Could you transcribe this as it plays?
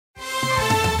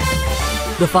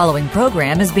The following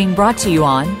program is being brought to you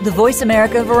on the Voice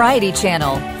America Variety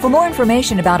Channel. For more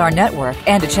information about our network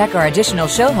and to check our additional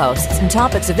show hosts and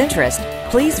topics of interest,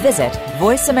 please visit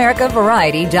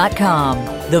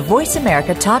voiceamericavariety.com. The Voice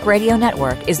America Talk Radio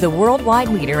Network is the worldwide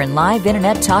leader in live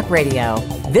Internet talk radio.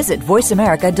 Visit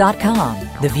voiceamerica.com.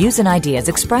 The views and ideas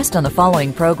expressed on the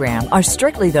following program are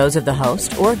strictly those of the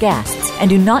host or guests and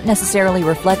do not necessarily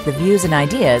reflect the views and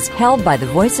ideas held by the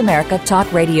Voice America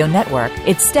Talk Radio Network,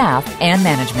 its staff, and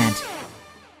management.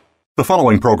 The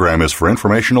following program is for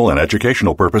informational and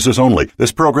educational purposes only.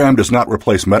 This program does not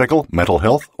replace medical, mental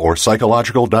health, or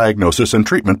psychological diagnosis and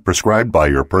treatment prescribed by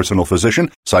your personal physician,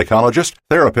 psychologist,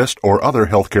 therapist, or other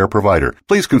healthcare provider.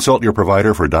 Please consult your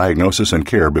provider for diagnosis and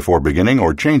care before beginning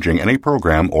or changing any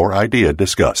program or idea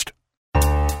discussed.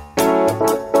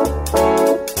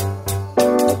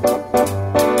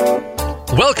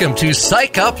 Welcome to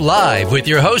Psych Up Live with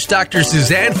your host, Dr.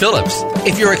 Suzanne Phillips.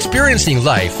 If you're experiencing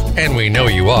life, and we know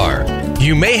you are,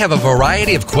 you may have a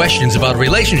variety of questions about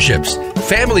relationships,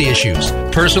 family issues,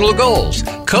 personal goals,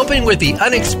 coping with the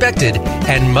unexpected,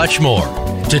 and much more.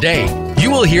 Today,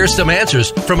 you will hear some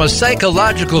answers from a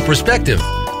psychological perspective,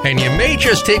 and you may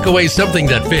just take away something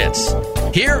that fits.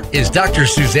 Here is Dr.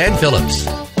 Suzanne Phillips.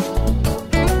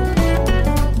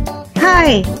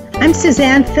 Hi, I'm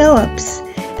Suzanne Phillips.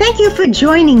 Thank you for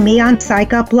joining me on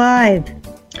Psych Up Live.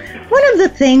 One of the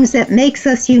things that makes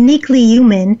us uniquely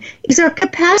human is our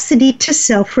capacity to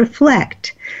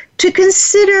self-reflect, to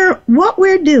consider what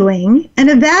we're doing and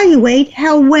evaluate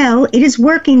how well it is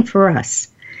working for us.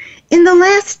 In the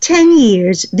last 10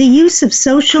 years, the use of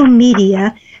social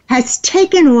media has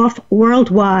taken off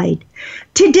worldwide.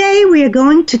 Today, we are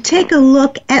going to take a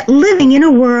look at living in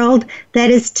a world that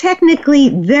is technically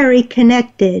very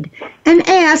connected and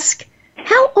ask,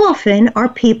 how often are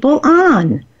people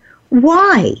on?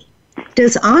 Why?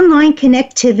 Does online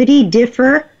connectivity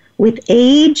differ with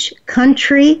age,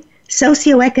 country,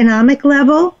 socioeconomic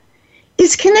level?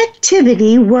 Is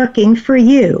connectivity working for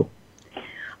you?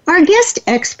 Our guest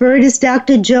expert is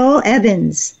Dr. Joel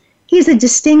Evans. He's a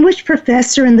distinguished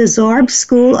professor in the Zarb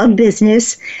School of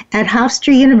Business at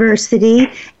Hofstra University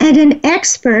and an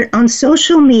expert on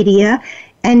social media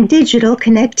and digital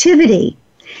connectivity.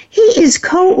 He is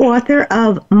co-author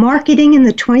of Marketing in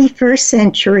the 21st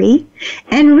Century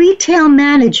and Retail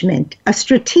Management, a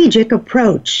Strategic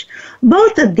Approach.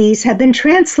 Both of these have been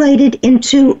translated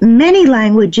into many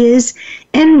languages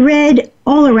and read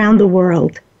all around the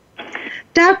world.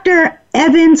 Dr.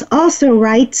 Evans also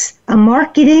writes a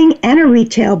marketing and a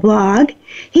retail blog.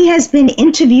 He has been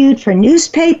interviewed for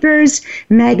newspapers,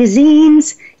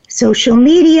 magazines, social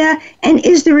media, and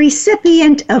is the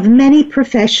recipient of many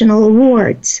professional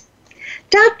awards.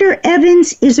 Dr.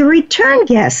 Evans is a return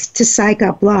guest to Psych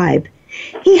Up Live.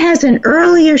 He has an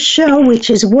earlier show which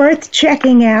is worth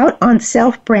checking out on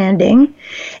self-branding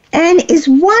and is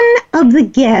one of the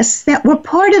guests that were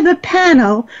part of a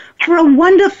panel for a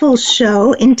wonderful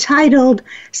show entitled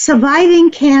Surviving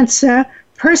Cancer,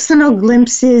 Personal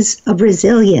Glimpses of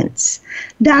Resilience.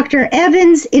 Dr.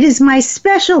 Evans, it is my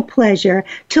special pleasure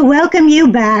to welcome you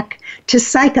back to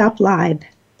Psych Up Live.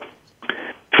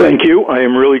 Thank you. I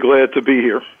am really glad to be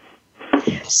here.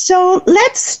 So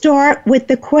let's start with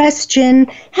the question,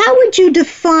 how would you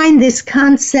define this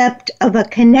concept of a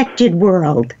connected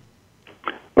world?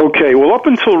 Okay, well, up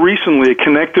until recently, a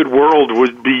connected world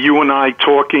would be you and I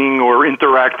talking or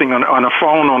interacting on a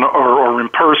phone or in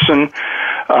person.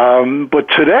 But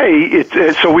today,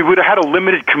 so we would have had a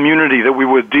limited community that we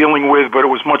were dealing with, but it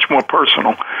was much more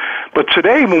personal. But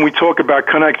today, when we talk about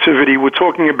connectivity, we're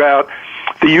talking about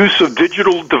the use of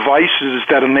digital devices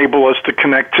that enable us to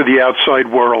connect to the outside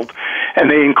world. And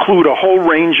they include a whole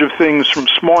range of things from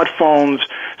smartphones,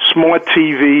 smart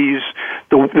TVs,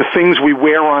 the things we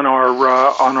wear on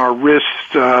our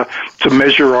wrists to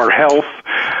measure our health,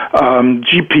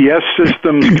 GPS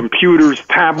systems, computers,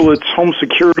 tablets, home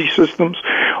security systems.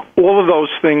 All of those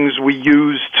things we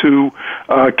use to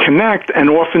connect, and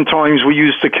oftentimes we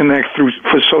use to connect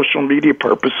for social media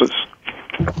purposes.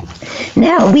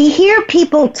 Now, we hear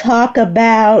people talk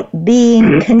about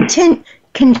being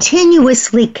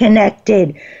continuously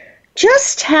connected.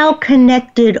 Just how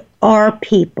connected are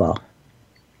people?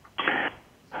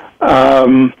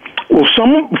 Well,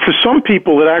 for some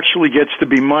people, it actually gets to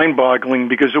be mind-boggling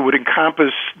because it would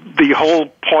encompass the whole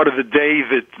part of the day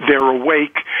that they're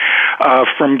awake,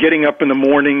 from getting up in the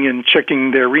morning and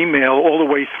checking their email all the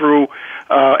way through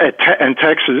and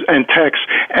text,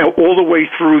 and all the way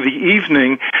through the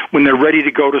evening when they're ready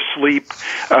to go to sleep,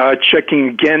 checking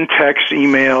again text,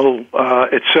 email,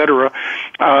 etc.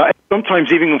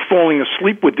 Sometimes even falling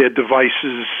asleep with their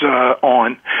devices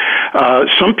on.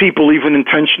 Some people even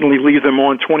intentionally leave them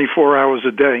on 24 hours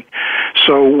a day.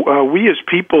 So we as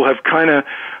people have kind of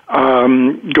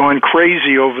gone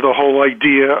crazy over the whole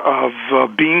idea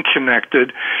of being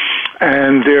connected.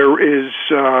 And there is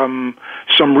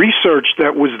some research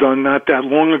that was done not that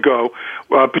long ago,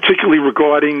 particularly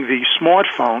regarding the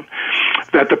smartphone,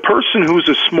 that the person who's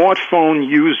a smartphone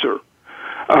user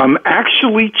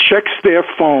actually checks their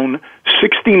phone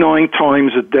 69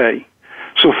 times a day.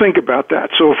 So think about that.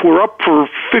 So if we're up for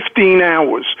 15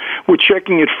 hours, we're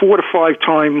checking it 4 to 5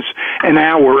 times an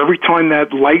hour. Every time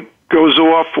that light goes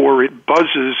off or it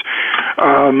buzzes,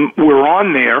 we're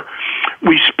on there.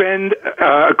 We spend,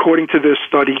 according to this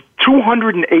study,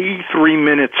 283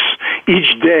 minutes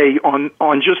each day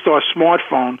on just our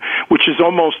smartphone, which is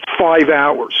almost 5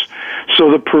 hours.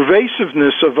 So the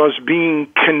pervasiveness of us being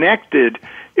connected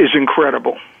is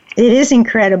incredible. It is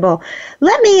incredible.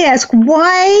 Let me ask,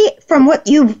 why, from what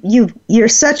you're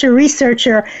such a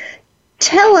researcher,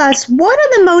 tell us, what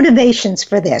are the motivations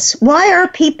for this? Why are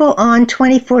people on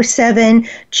 24/7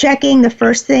 checking the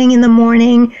first thing in the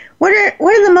morning? What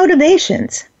are the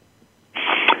motivations?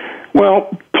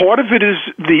 Well, part of it is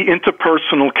the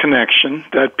interpersonal connection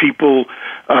that people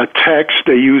text.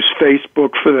 They use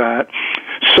Facebook for that.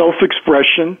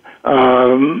 Self-expression.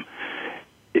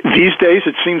 These days,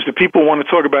 it seems that people want to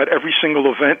talk about every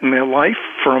single event in their life,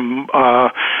 from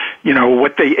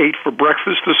what they ate for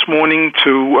breakfast this morning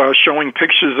to showing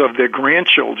pictures of their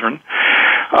grandchildren,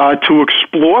 to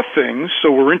explore things.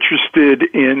 So we're interested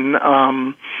in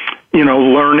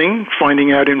learning,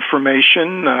 finding out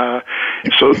information.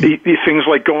 So the things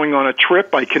like going on a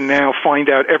trip, I can now find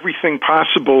out everything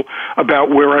possible about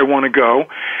where I want to go.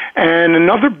 And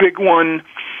another big one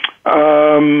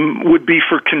would be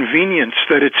for convenience,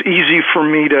 that it's easy for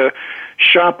me to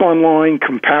shop online,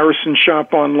 comparison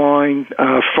shop online,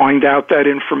 find out that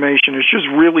information. It's just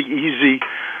really easy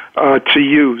to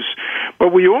use.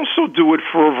 But we also do it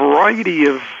for a variety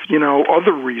of,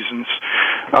 other reasons.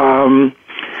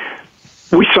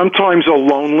 We sometimes are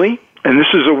lonely, and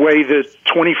this is a way that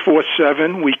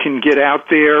 24/7 we can get out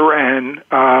there and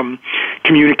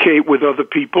communicate with other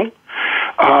people.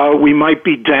 We might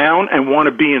be down and want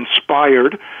to be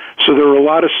inspired. So there are a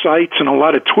lot of sites and a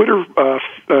lot of Twitter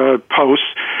posts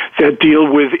that deal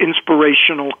with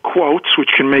inspirational quotes,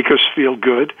 which can make us feel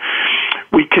good.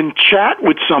 We can chat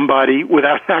with somebody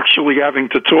without actually having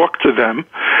to talk to them.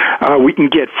 We can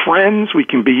get friends. We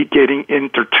can be getting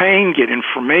entertained, get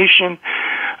information,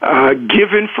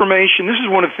 give information. This is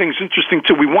one of the things interesting,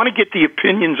 too. We want to get the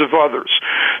opinions of others.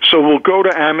 So we'll go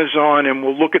to Amazon and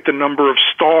we'll look at the number of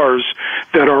stars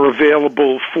that are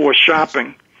available for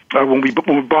shopping. When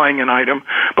we're buying an item,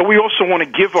 but we also want to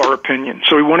give our opinion.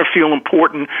 So we want to feel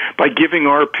important by giving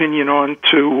our opinion on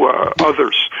to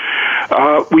others.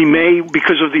 We may,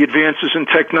 because of the advances in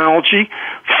technology,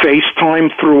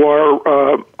 FaceTime through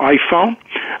our iPhone,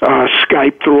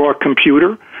 Skype through our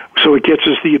computer, so it gets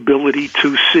us the ability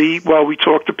to see while we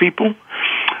talk to people.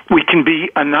 We can be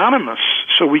anonymous,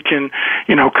 so we can,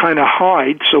 kind of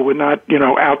hide, so we're not,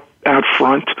 out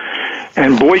front.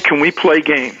 And boy, can we play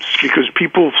games, because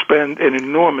people spend an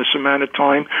enormous amount of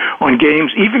time on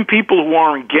games, even people who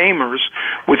aren't gamers,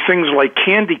 with things like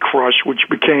Candy Crush, which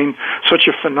became such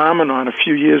a phenomenon a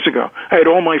few years ago. I had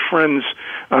all my friends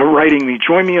writing me,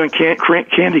 join me on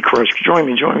Candy Crush, join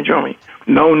me.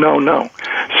 No.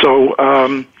 So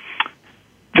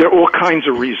there are all kinds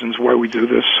of reasons why we do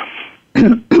this.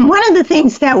 One of the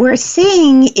things that we're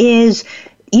seeing is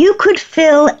you could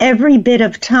fill every bit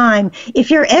of time.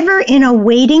 If you're ever in a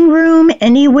waiting room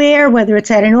anywhere, whether it's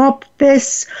at an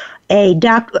office, a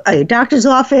doctor's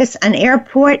office, an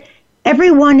airport,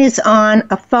 everyone is on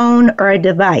a phone or a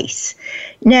device.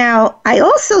 Now, I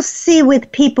also see with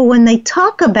people when they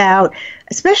talk about,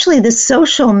 especially the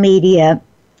social media,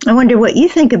 I wonder what you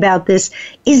think about this,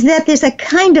 is that there's a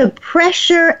kind of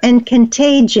pressure and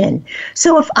contagion.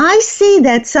 So if I see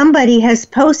that somebody has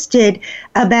posted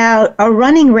about a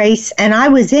running race and I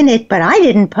was in it, but I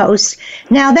didn't post,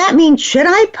 now that means, should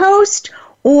I post?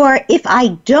 Or if I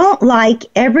don't like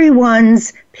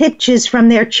everyone's pictures from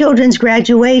their children's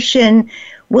graduation,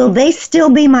 will they still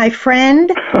be my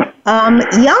friend?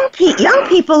 Young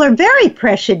people are very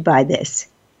pressured by this.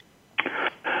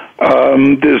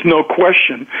 There's no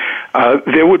question.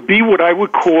 There would be what I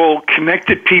would call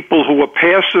connected people who are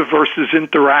passive versus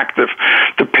interactive.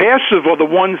 The passive are the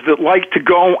ones that like to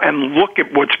go and look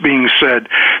at what's being said.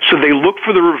 So they look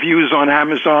for the reviews on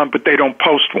Amazon, but they don't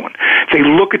post one. They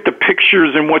look at the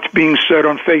pictures and what's being said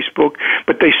on Facebook,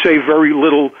 but they say very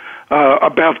little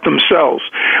about themselves.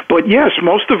 But yes,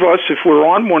 most of us, if we're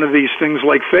on one of these things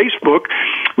like Facebook,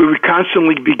 we would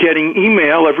constantly be getting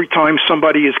email every time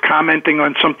somebody is commenting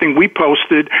on something we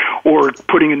posted or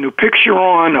putting a new picture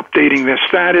on, updating their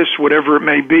status, whatever it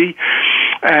may be.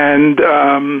 And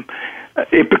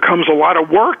it becomes a lot of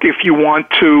work if you want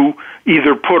to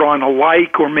either put on a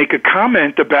like or make a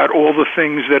comment about all the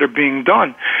things that are being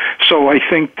done. So I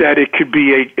think that it could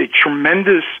be a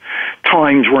tremendous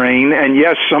time drain, and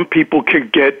yes, some people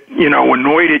could get,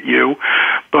 annoyed at you,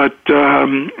 but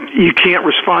you can't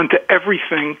respond to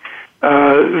everything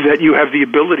that you have the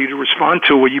ability to respond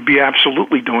to, or you'd be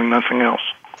absolutely doing nothing else.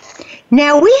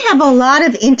 Now, we have a lot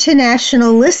of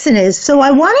international listeners, so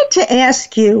I wanted to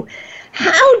ask you,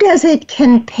 how does it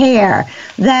compare?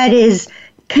 That is,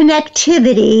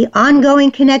 connectivity,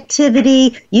 ongoing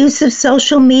connectivity, use of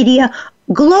social media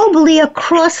globally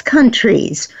across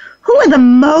countries. Who are the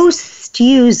most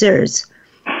users?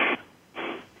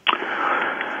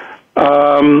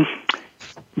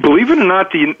 Believe it or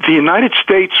not, the United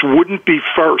States wouldn't be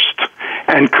first.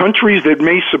 And countries that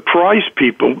may surprise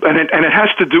people, and it has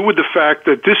to do with the fact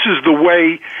that this is the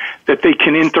way that they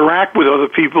can interact with other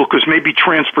people, because maybe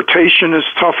transportation is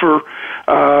tougher,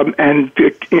 and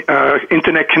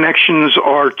internet connections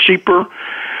are cheaper.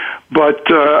 But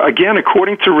again,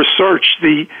 according to research,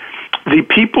 the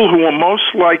people who are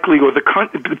most likely, or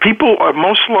the people are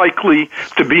most likely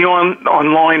to be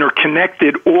online or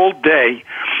connected all day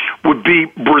would be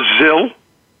Brazil,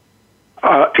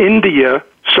 India,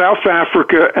 South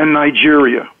Africa, and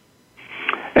Nigeria.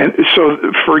 And so,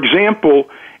 for example,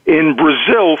 in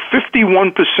Brazil,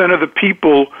 51% of the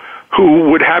people who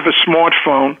would have a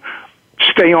smartphone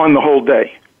stay on the whole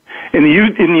day. In the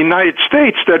United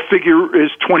States, that figure is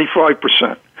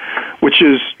 25%, which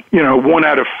is, 1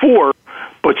 out of 4,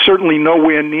 but certainly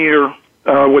nowhere near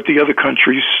what the other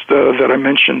countries that I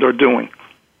mentioned are doing.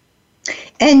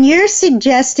 And you're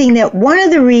suggesting that one of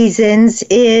the reasons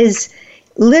is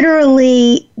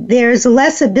literally there's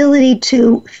less ability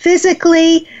to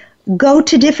physically go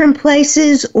to different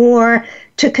places or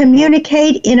to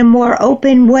communicate in a more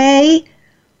open way?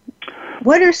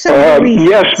 What are some of the reasons?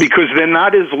 Yes, because they're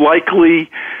not as likely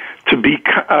to be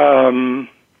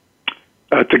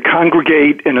to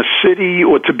congregate in a city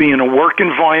or to be in a work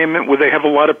environment where they have a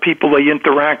lot of people they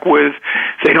interact with.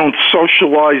 They don't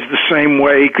socialize the same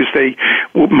way because they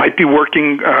might be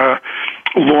working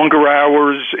longer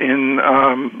hours in,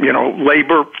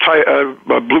 labor,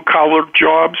 blue-collar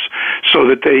jobs, so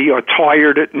that they are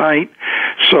tired at night.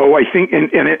 So I think, and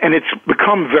it's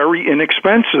become very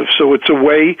inexpensive. So it's a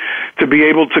way to be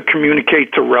able to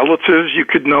communicate to relatives you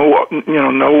could no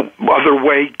other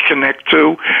way connect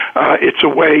to. It's a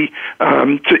way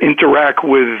to interact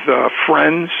with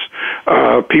friends,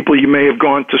 people you may have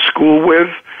gone to school with,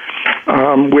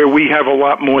 where we have a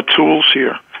lot more tools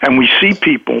here. And we see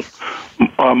people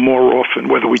more often.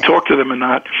 Whether we talk to them or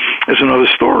not is another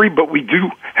story, but we do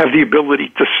have the ability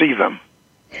to see them.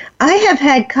 I have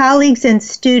had colleagues and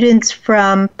students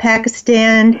from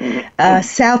Pakistan,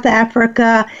 South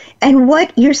Africa, and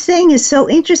what you're saying is so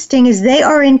interesting is they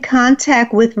are in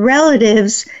contact with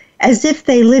relatives as if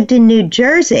they lived in New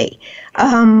Jersey,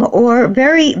 or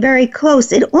very, very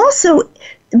close. It also,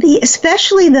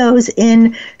 especially those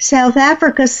in South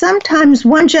Africa, sometimes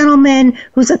one gentleman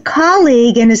who's a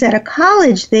colleague and is at a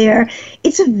college there,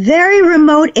 it's a very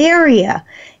remote area.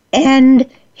 And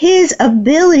his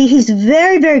ability, he's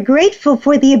very, very grateful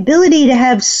for the ability to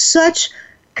have such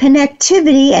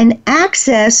connectivity and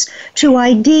access to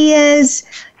ideas,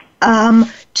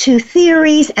 to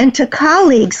theories, and to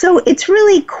colleagues. So it's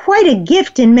really quite a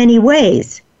gift in many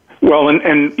ways. Well,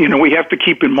 and we have to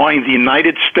keep in mind the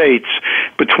United States,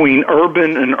 between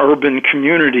urban and urban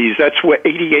communities, that's where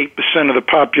 88% of the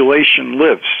population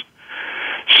lives.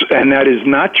 And that is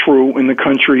not true in the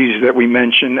countries that we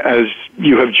mentioned. As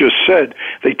you have just said,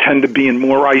 they tend to be in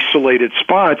more isolated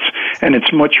spots, and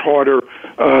it's much harder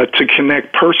to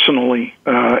connect personally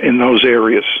in those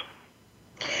areas.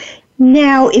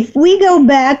 Now, if we go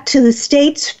back to the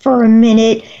States for a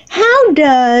minute, how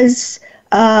does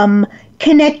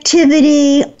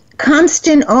connectivity,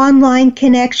 constant online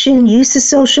connection, use of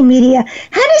social media,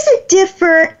 how does it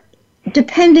differ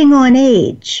depending on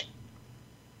age?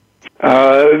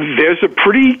 There's a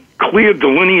pretty clear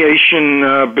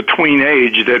delineation between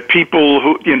age, that people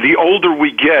who, the older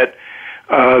we get,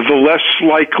 the less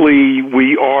likely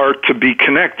we are to be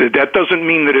connected. That doesn't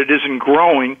mean that it isn't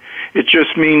growing. It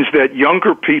just means that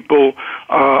younger people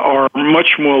are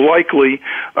much more likely,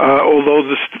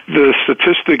 although the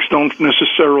statistics don't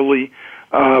necessarily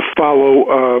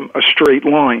follow a straight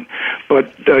line.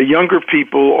 But younger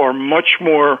people are much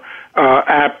more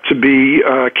apt to be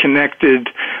connected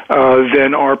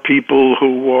than are people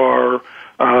who are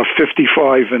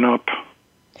 55 and up.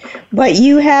 But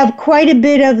you have quite a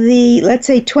bit of the, let's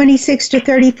say, 26 to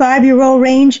 35-year-old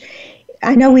range.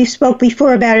 I know we spoke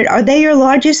before about it. Are they your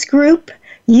largest group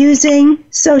using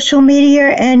social media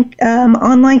and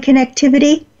online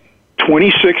connectivity?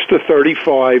 26 to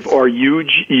 35 are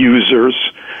huge users,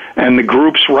 and the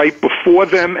groups right before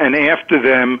them and after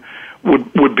them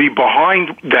would be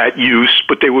behind that use,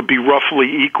 but they would be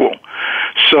roughly equal.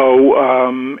 So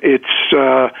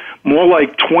it's more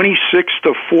like 26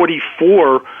 to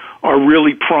 44 are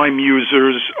really prime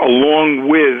users, along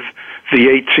with the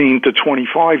 18 to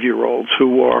 25-year-olds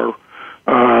who are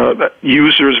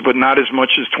users, but not as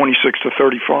much as 26 to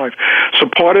 35. So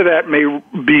part of that may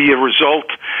be a result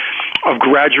of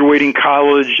graduating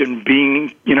college and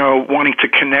being, wanting to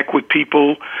connect with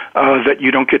people that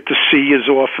you don't get to see as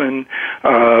often,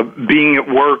 being at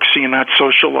work, so you're not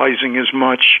socializing as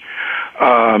much,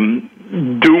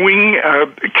 doing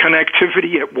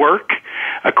connectivity at work.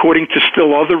 According to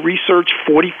still other research,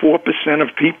 44%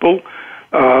 of people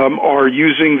are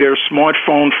using their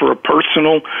smartphone for a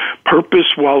personal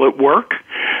purpose while at work.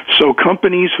 So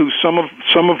companies who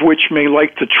some of which may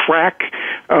like to track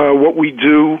what we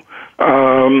do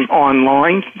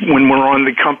online when we're on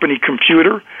the company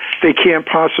computer, they can't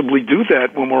possibly do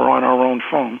that when we're on our own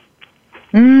phone.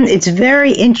 It's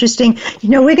very interesting.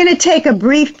 We're going to take a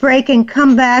brief break and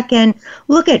come back and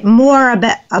look at more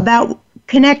about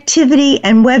connectivity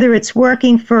and whether it's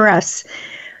working for us.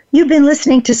 You've been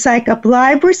listening to Psych Up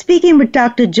Live. We're speaking with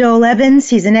Dr. Joel Evans.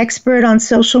 He's an expert on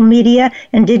social media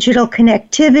and digital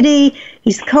connectivity.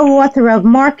 He's co-author of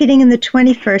Marketing in the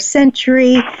 21st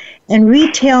Century and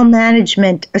Retail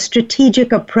Management, A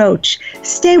Strategic Approach.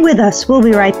 Stay with us. We'll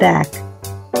be right back.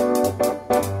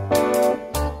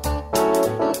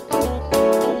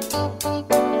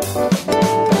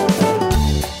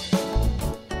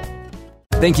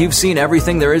 Think you've seen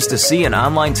everything there is to see in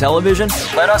online television?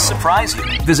 Let us surprise you.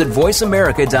 Visit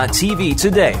voiceamerica.tv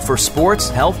today for sports,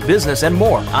 health, business, and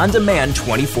more on demand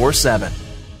 24/7.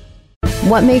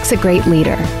 What makes a great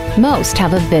leader? Most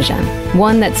have a vision,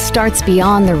 one that starts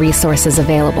beyond the resources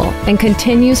available and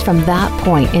continues from that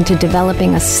point into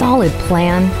developing a solid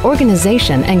plan,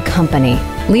 organization, and company.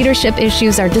 Leadership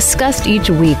issues are discussed each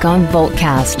week on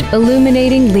Voltcast,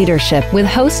 Illuminating Leadership with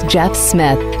host Jeff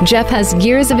Smith. Jeff has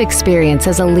years of experience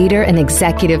as a leader and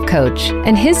executive coach,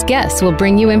 and his guests will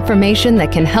bring you information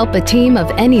that can help a team of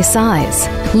any size.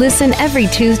 Listen every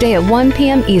Tuesday at 1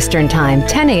 p.m. Eastern Time,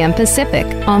 10 a.m. Pacific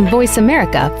on Voice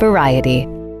America Variety.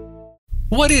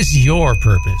 What is your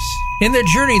purpose? In the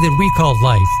journey that we call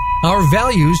life, our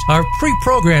values are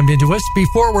pre-programmed into us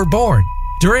before we're born.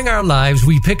 During our lives,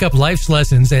 we pick up life's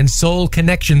lessons and soul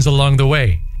connections along the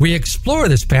way. We explore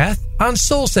this path on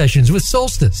Soul Sessions with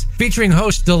Solstice, featuring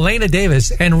hosts Delana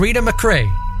Davis and Rita McRae.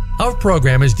 Our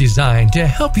program is designed to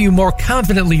help you more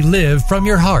confidently live from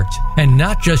your heart and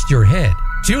not just your head.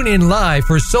 Tune in live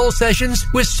for Soul Sessions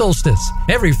with Solstice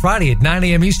every Friday at 9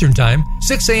 a.m. Eastern Time,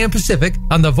 6 a.m. Pacific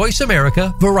on the Voice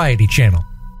America Variety Channel.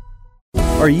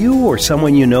 Are you or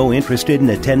someone you know interested in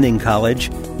attending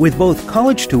college? With both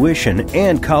college tuition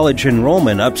and college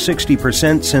enrollment up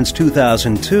 60% since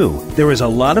 2002, there is a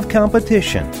lot of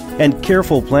competition, and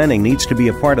careful planning needs to be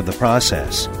a part of the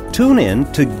process. Tune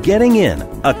in to Getting In,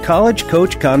 a college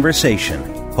coach conversation,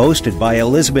 hosted by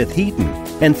Elizabeth Heaton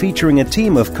and featuring a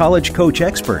team of college coach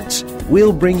experts.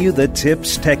 We'll bring you the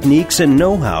tips, techniques, and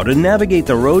know-how to navigate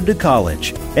the road to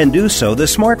college and do so the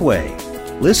smart way.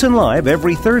 Listen live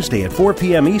every Thursday at 4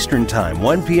 p.m. Eastern Time,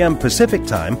 1 p.m. Pacific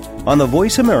Time on the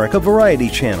Voice America Variety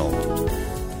Channel.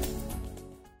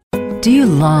 Do you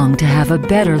long to have a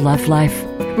better love life?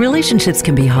 Relationships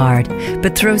can be hard,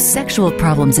 but throw sexual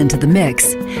problems into the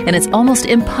mix, and it's almost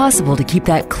impossible to keep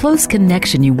that close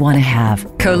connection you want to have.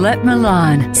 Colette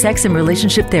Milan, sex and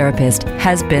relationship therapist,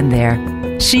 has been there.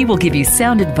 She will give you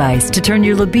sound advice to turn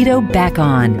your libido back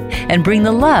on and bring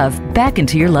the love back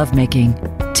into your lovemaking.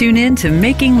 Tune in to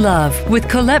Making Love with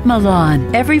Colette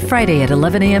Milan every Friday at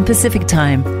 11 a.m. Pacific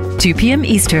Time, 2 p.m.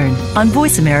 Eastern on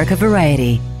Voice America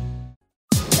Variety.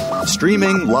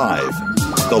 Streaming live,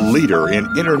 the leader in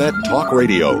Internet talk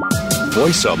radio,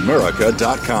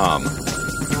 voiceamerica.com.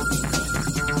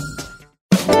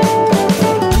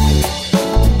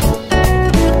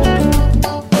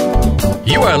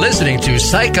 You are listening to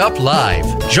Psych Up Live.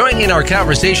 Join in our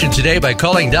conversation today by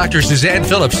calling Dr. Suzanne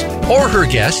Phillips or her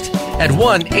guest at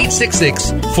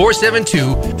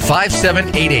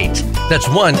 1-866-472-5788. That's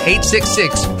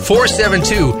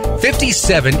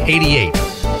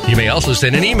 1-866-472-5788. You may also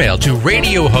send an email to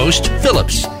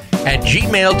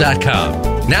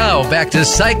radiohostphillips@gmail.com. Now back to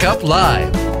Psych Up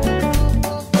Live.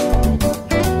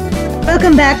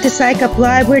 Welcome back to Psych Up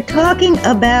Live. We're talking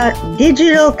about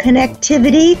digital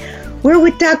connectivity. We're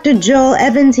with Dr. Joel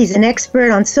Evans. He's an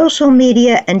expert on social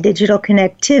media and digital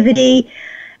connectivity.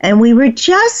 And we were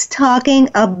just talking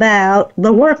about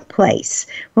the workplace.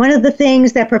 One of the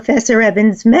things that Professor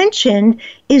Evans mentioned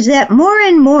is that more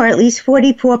and more, at least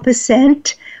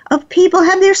 44%, of people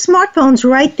have their smartphones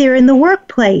right there in the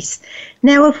workplace.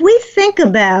 Now, if we think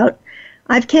about,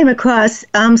 I've came across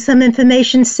some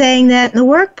information saying that in the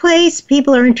workplace,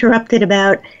 people are interrupted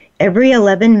about every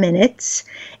 11 minutes.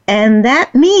 And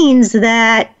that means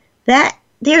that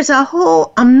there's a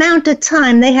whole amount of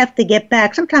time they have to get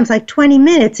back, sometimes like 20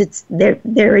 minutes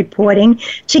they're reporting,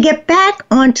 to get back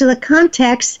onto the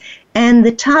context and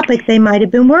the topic they might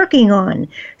have been working on.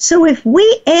 So if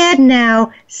we add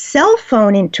now cell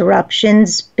phone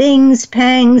interruptions, bings,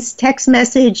 pangs, text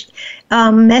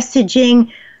messaging,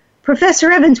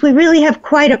 Professor Evans, we really have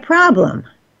quite a problem.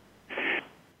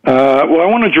 Well, I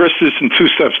want to address this in two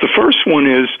steps. The first one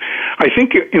is, I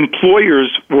think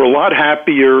employers were a lot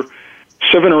happier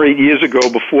 7 or 8 years ago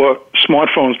before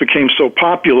smartphones became so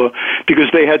popular because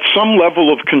they had some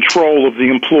level of control of the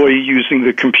employee using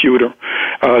the computer,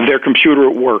 their computer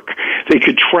at work. They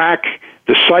could track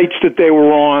the sites that they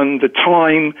were on, the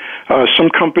time. Some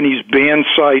companies banned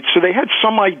sites, so they had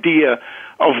some idea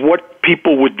of what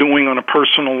people were doing on a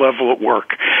personal level at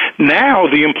work. Now,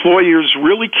 the employers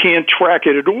really can't track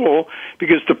it at all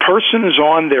because the person is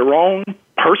on their own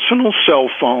personal cell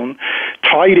phone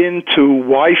tied into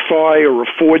Wi-Fi or a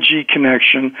 4G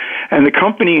connection, and the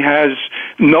company has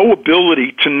no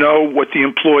ability to know what the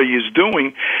employee is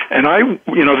doing. And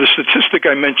the statistic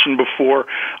I mentioned before,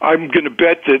 I'm going to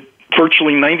bet that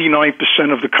virtually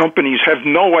 99% of the companies have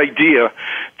no idea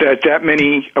that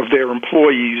many of their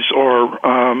employees are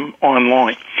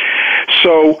online.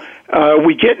 So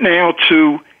we get now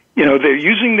to, they're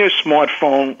using their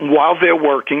smartphone while they're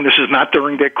working. This is not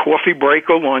during their coffee break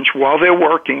or lunch, while they're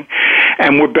working.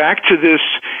 And we're back to this,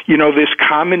 this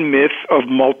common myth of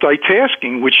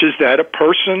multitasking, which is that a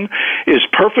person is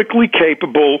perfectly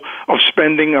capable of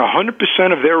spending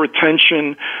 100% of their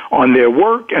attention on their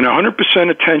work and 100%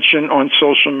 attention on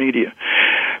social media.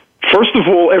 First of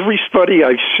all, every study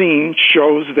I've seen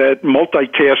shows that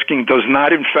multitasking does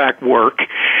not, in fact, work.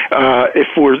 If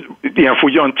we're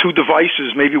on two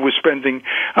devices, maybe we're spending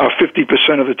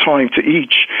 50% of the time to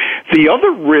each. The other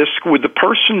risk with the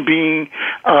person being,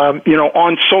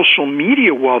 on social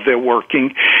media while they're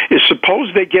working is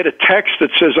suppose they get a text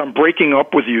that says, "I'm breaking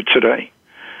up with you today,"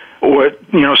 or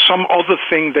some other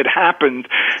thing that happened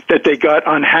that they got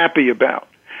unhappy about.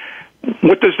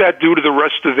 What does that do to the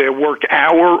rest of their work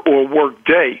hour or work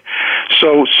day?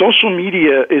 So social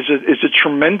media is a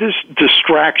tremendous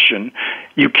distraction.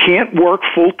 You can't work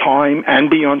full time and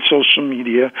be on social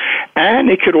media,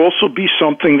 and it could also be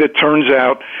something that turns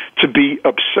out to be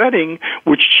upsetting,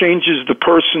 which changes the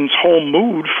person's whole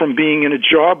mood from being in a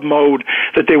job mode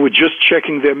that they were just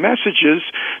checking their messages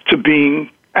to being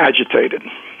agitated.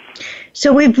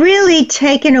 So we've really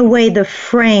taken away the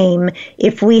frame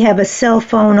if we have a cell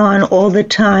phone on all the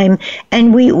time.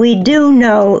 And we do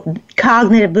know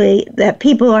cognitively that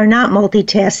people are not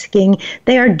multitasking.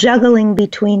 They are juggling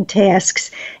between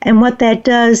tasks. And what that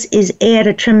does is add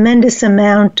a tremendous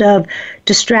amount of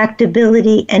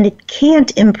distractibility, and it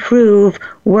can't improve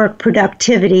work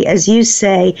productivity. As you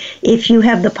say, if you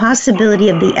have the possibility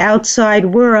of the outside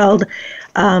world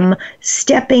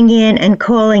stepping in and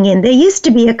calling in. There used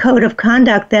to be a code of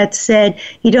conduct that said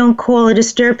you don't call or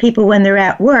disturb people when they're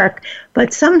at work,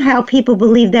 but somehow people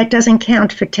believe that doesn't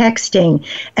count for texting.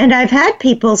 And I've had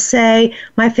people say,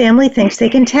 my family thinks they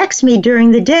can text me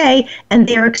during the day, and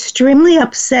they're extremely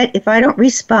upset if I don't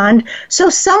respond. So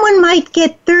someone might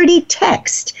get 30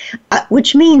 texts,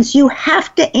 which means you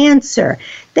have to answer.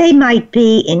 They might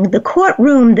be in the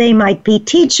courtroom, they might be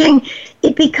teaching.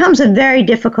 It becomes a very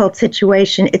difficult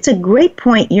situation. It's a great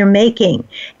point you're making.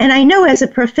 And I know as a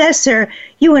professor,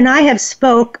 you and I have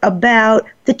spoke about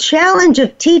the challenge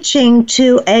of teaching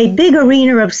to a big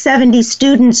arena of 70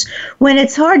 students when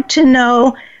it's hard to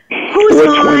know who's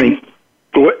on.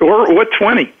 20. Or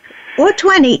 20. Or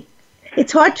 20.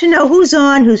 It's hard to know who's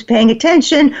on, who's paying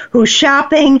attention, who's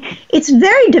shopping. It's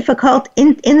very difficult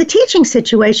in the teaching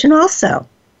situation also.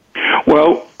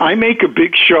 Well, I make a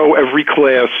big show every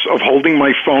class of holding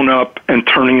my phone up and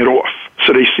turning it off.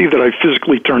 so they see that I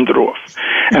physically turned it off.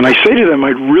 And I say to them,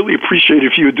 I'd really appreciate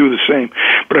if you would do the same,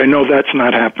 but I know that's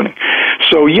not happening.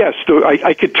 So yes,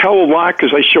 I could tell a lot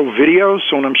because I show videos.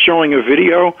 So when I'm showing a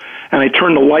video and I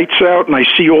turn the lights out and I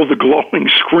see all the glowing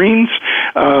screens,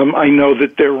 I know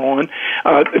that they're on.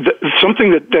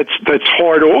 Something that's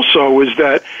hard also is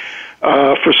that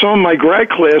for some of my grad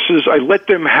classes, I let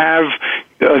them have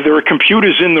there are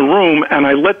computers in the room, and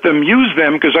I let them use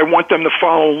them because I want them to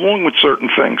follow along with certain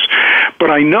things.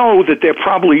 But I know that they're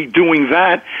probably doing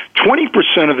that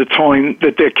 20% of the time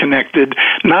that they're connected,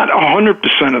 not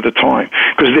 100% of the time,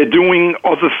 because they're doing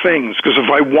other things. Because if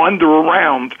I wander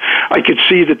around, I could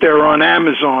see that they're on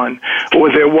Amazon,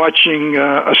 or they're watching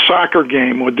a soccer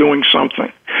game, or doing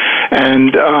something.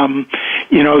 And,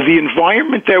 the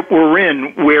environment that we're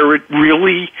in, where it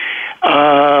really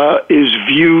is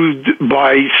viewed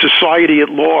by society at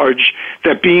large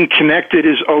that being connected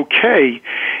is okay,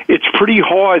 it's pretty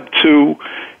hard to,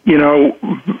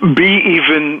 be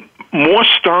even more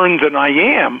stern than I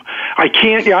am. I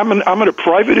can't. I'm at a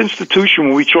private institution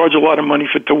where we charge a lot of money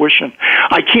for tuition.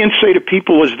 I can't say to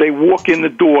people as they walk in the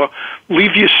door,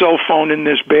 leave your cell phone in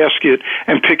this basket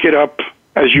and pick it up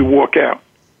as you walk out.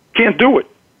 Can't do it.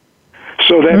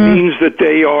 So that means that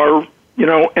they are,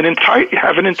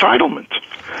 have an entitlement.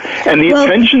 And the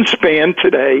attention span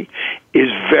today is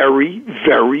very,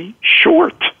 very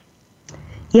short.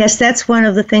 Yes, that's one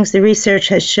of the things the research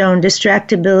has shown,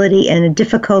 distractibility and a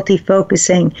difficulty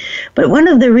focusing. But one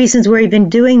of the reasons we're even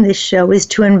doing this show is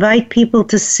to invite people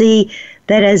to see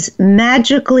that as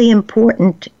magically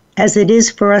important as it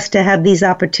is for us to have these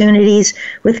opportunities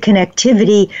with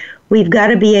connectivity, we've got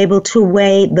to be able to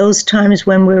weigh those times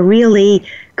when we're really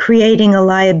creating a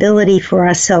liability for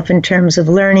ourselves in terms of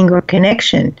learning or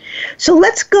connection. So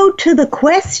let's go to the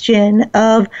question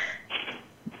of,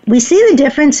 we see the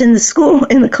difference in the school,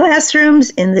 in the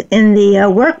classrooms, in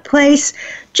the workplace.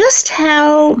 Just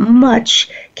how much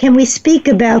can we speak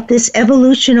about this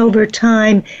evolution over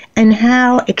time, and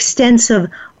how extensive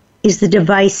is the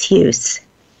device use?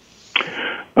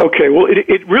 Okay, well,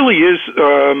 it really is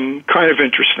kind of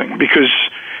interesting because,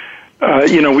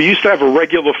 we used to have a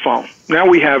regular phone. Now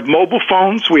we have mobile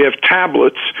phones, we have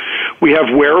tablets, we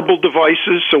have wearable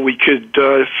devices so we could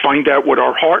find out what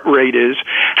our heart rate is.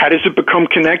 How does it become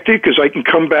connected? Because I can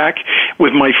come back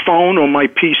with my phone or my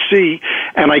PC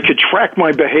and I could track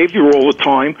my behavior all the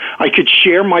time. I could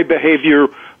share my behavior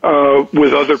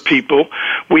with other people.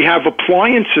 We have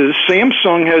appliances.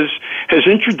 Samsung has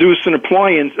introduced an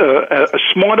appliance, a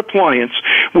smart appliance,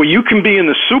 where you can be in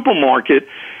the supermarket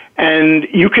and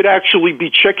you could actually be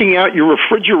checking out your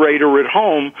refrigerator at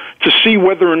home to see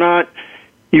whether or not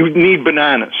you need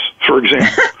bananas, for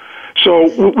example.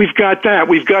 So we've got that.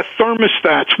 We've got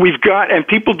thermostats. And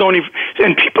people don't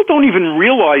even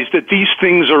realize that these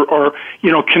things are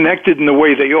connected in the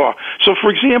way they are. So, for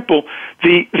example,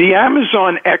 the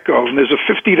Amazon Echo, and there's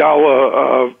a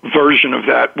 $50 version of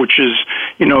that, which is,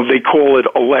 they call it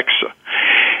Alexa.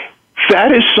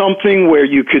 That is something where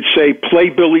you could say, play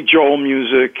Billy Joel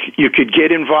music. You could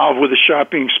get involved with a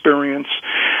shopping experience.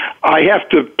 I have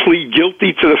to plead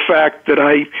guilty to the fact that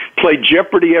I play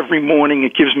Jeopardy every morning.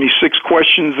 It gives me 6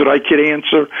 questions that I could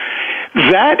answer.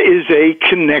 That is a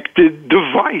connected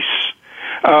device.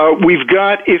 We've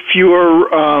got, if you're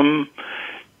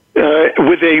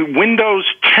with a Windows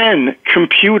 10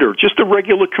 computer, just a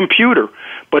regular computer,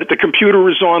 but the computer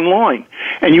is online,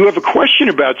 and you have a question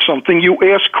about something, you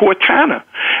ask Cortana,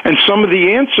 and some of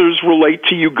the answers relate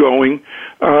to you going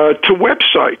to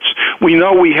websites. We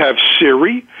know we have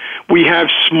Siri, we have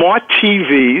smart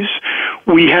TVs,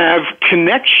 we have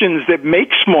connections that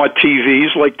make smart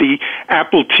TVs, like the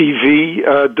Apple TV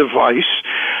device.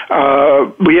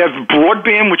 We have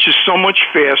broadband, which is so much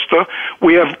faster.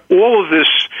 We have all of this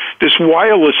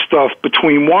wireless stuff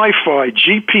between Wi-Fi,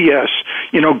 GPS,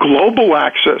 global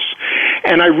access.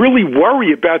 And I really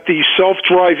worry about these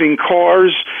self-driving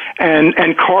cars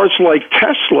and cars like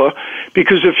Tesla,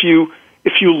 because if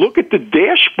you look at the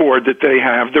dashboard that they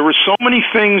have, there are so many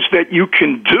things that you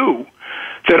can do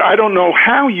that I don't know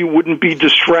how you wouldn't be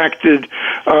distracted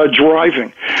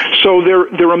driving. So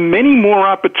there are many more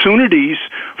opportunities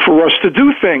for us to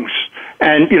do things.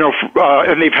 And,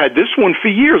 and they've had this one for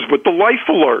years with the Life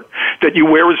Alert that you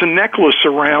wear as a necklace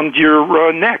around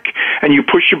your neck, and you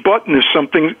push a button if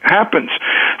something happens.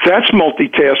 That's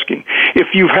multitasking.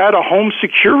 If you've had a home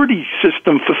security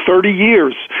system for 30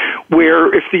 years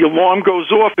where if the alarm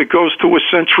goes off, it goes to a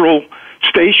central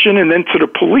station and then to the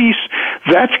police.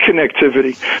 That's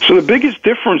connectivity. So the biggest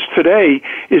difference today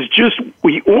is just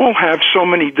we all have so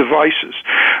many devices.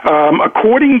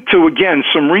 According to, again,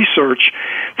 some research,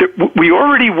 that we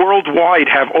already worldwide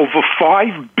have over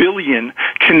 5 billion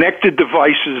connected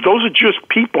devices. Those are just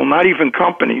people, not even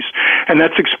companies. And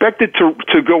that's expected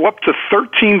to go up to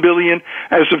 13 billion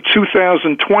as of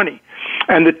 2020.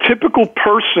 And the typical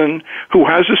person who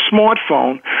has a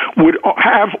smartphone would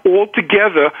have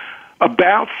altogether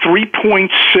about 3.6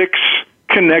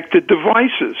 connected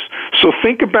devices. So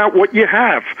think about what you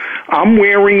have. I'm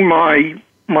wearing my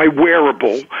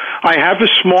wearable. I have a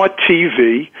smart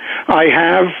TV. I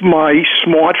have my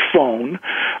smartphone.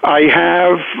 I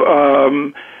have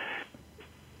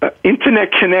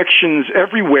internet connections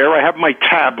everywhere. I have my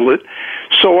tablet.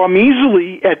 So I'm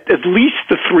easily at least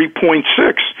the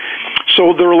 3.6.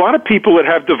 So there are a lot of people that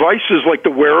have devices like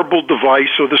the wearable device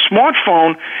or the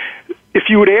smartphone. If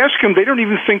you would ask them, they don't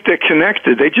even think they're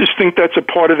connected. They just think that's a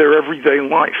part of their everyday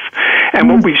life. And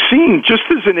what we've seen, just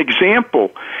as an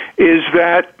example, is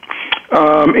that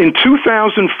in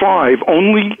 2005,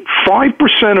 only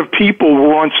 5% of people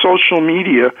were on social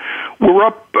media. We're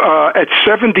up at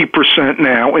 70%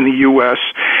 now in the U.S.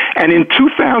 And in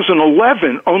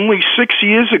 2011, only 6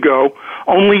 years ago,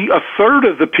 only a third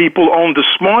of the people owned a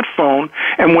smartphone,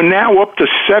 and we're now up to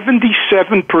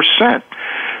 77%.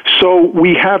 So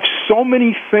we have so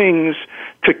many things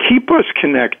to keep us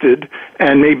connected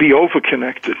and maybe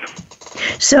over-connected.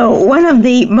 So one of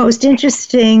the most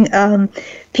interesting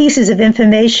pieces of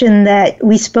information that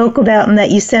we spoke about and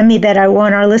that you sent me that I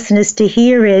want our listeners to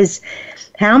hear is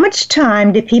how much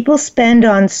time do people spend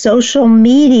on social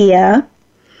media,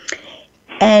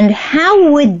 and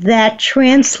how would that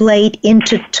translate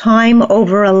into time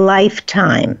over a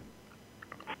lifetime?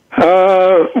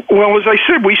 Well, as I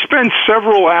said, we spend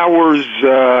several hours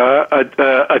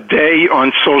a day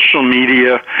on social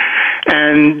media,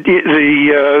 and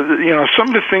some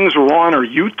of the things we're on are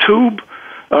YouTube.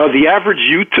 The average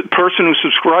person who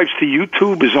subscribes to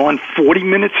YouTube is on 40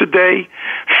 minutes a day,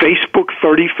 Facebook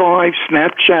 35,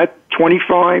 Snapchat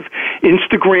 25,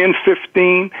 Instagram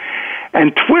 15,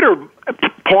 and Twitter.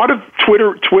 Part of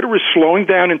Twitter is slowing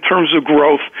down in terms of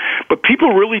growth, but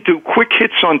people really do quick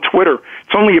hits on Twitter.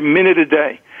 It's only a minute a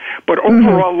day. But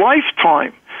over a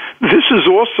lifetime, this is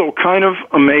also kind of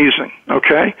amazing,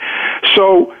 okay?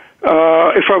 So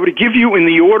if I were to give you in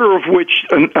the order of which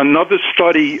another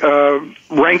study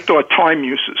ranked our time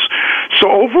uses. So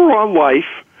over our life,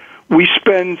 we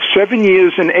spend 7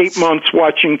 years and 8 months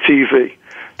watching TV.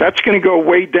 That's going to go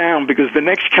way down because the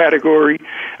next category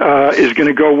is going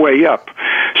to go way up.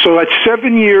 So that's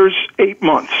 7 years, 8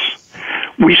 months.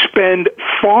 We spend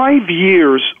 5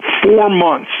 years, 4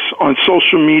 months on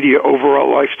social media over our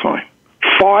lifetime.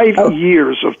 5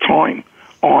 years of time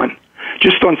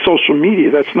just on social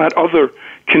media. That's not other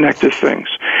connected things.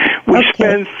 We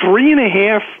spend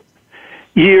 3.5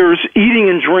 years eating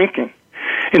and drinking.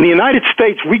 In the United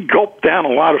States, we gulp down a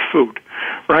lot of food,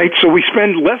 right? So we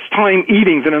spend less time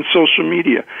eating than on social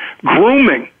media.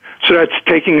 Grooming, so that's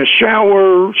taking a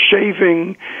shower,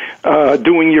 shaving,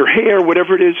 doing your hair,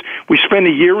 whatever it is. We spend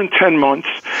 1 year and 10 months.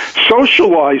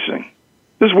 Socializing,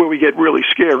 this is where we get really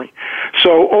scary.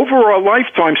 So over our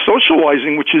lifetime,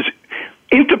 socializing, which is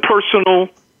interpersonal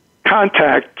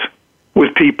contact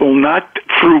with people, not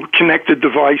through connected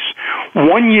device,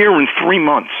 1 year and 3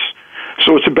 months.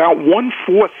 So it's about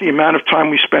 1/4 the amount of time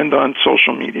we spend on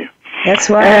social media. That's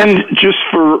right. And just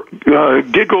for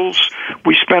giggles,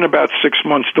 we spent about 6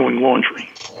 months doing laundry.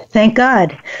 Thank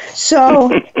God.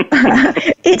 So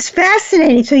it's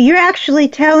fascinating. So you're actually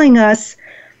telling us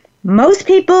most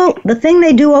people, the thing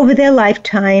they do over their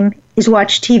lifetime is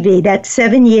watch TV. That's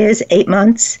 7 years, 8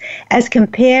 months, as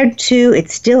compared to,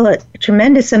 it's still a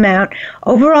tremendous amount.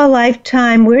 Over our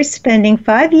lifetime, we're spending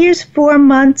 5 years, 4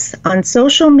 months on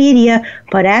social media,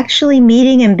 but actually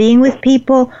meeting and being with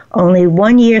people, only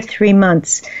 1 year, 3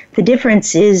 months. The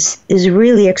difference is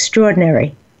really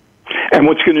extraordinary. And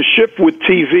what's going to shift with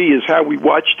TV is how we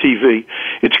watch TV.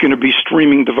 It's going to be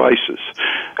streaming devices,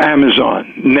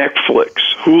 Amazon, Netflix,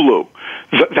 Hulu.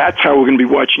 That's how we're going to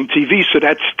be watching TV. So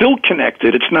that's still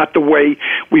connected. It's not the way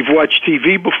we've watched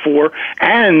TV before.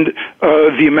 And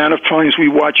the amount of times we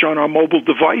watch on our mobile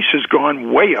device has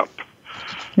gone way up.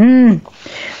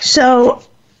 So,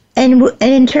 and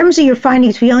in terms of your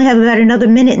findings, we only have about another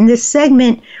minute in this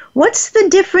segment. What's the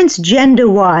difference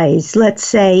gender-wise, let's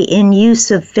say, in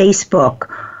use of Facebook,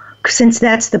 since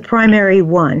that's the primary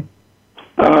one?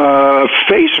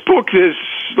 Facebook is,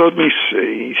 let me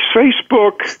see,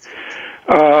 Facebook,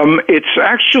 It's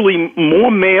actually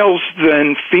more males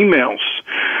than females,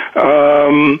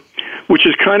 which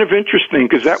is kind of interesting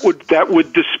because that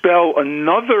would dispel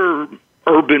another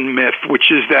urban myth,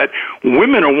 which is that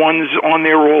women are ones on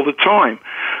there all the time.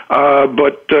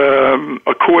 But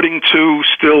according to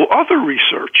still other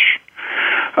research,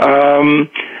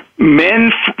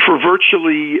 men for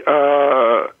virtually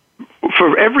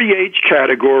for every age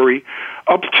category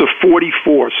up to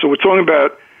 44. So we're talking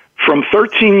about from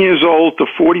 13 years old to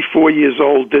 44 years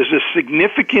old, there's a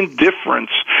significant difference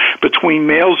between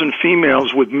males and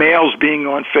females, with males being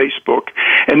on Facebook.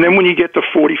 And then when you get to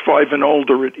 45 and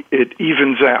older, it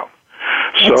evens out.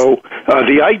 So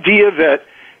the idea that,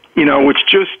 it's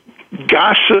just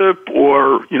gossip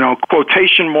or,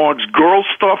 quotation marks, girl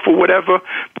stuff or whatever,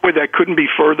 boy, that couldn't be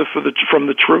further from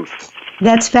the truth.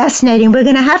 That's fascinating. We're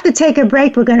going to have to take a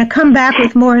break. We're going to come back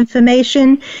with more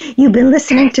information. You've been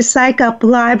listening to Psych Up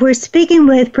Live. We're speaking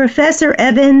with Professor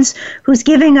Evans, who's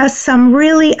giving us some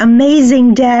really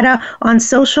amazing data on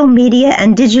social media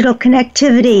and digital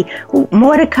connectivity.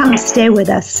 More to come. Stay with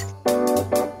us.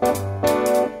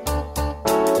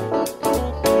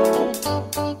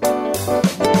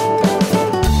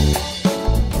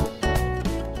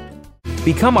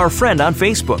 Become our friend on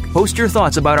Facebook. Post your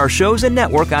thoughts about our shows and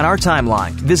network on our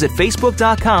timeline. Visit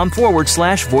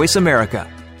Facebook.com/Voice America.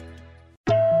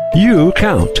 You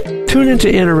count. Tune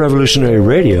into Inner Revolutionary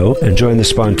Radio and join the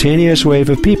spontaneous wave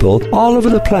of people all over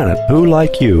the planet who,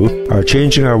 like you, are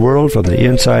changing our world from the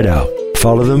inside out.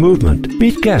 Follow the movement.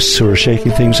 Meet guests who are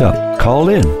shaking things up. Call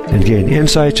in and gain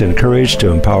insights and courage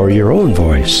to empower your own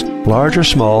voice. Large or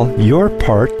small, your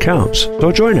part counts.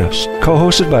 So join us.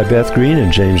 Co-hosted by Beth Green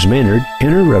and James Maynard,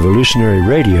 Inner Revolutionary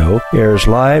Radio airs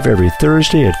live every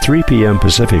Thursday at 3 p.m.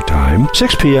 Pacific Time,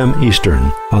 6 p.m.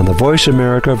 Eastern on the Voice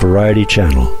America Variety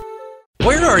Channel.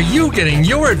 Where are you getting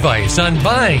your advice on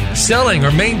buying, selling,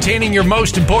 or maintaining your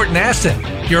most important asset,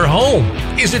 your home?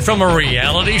 Is it from a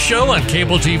reality show on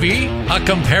cable TV, a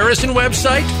comparison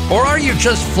website, or are you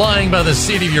just flying by the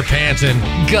seat of your pants and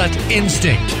gut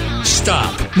instinct?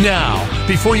 Stop now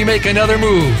before you make another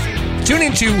move. Tune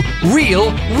into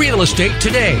Real Estate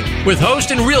Today with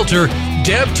host and realtor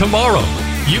Deb Tomorrow.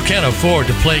 You can't afford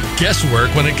to play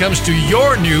guesswork when it comes to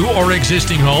your new or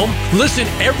existing home. Listen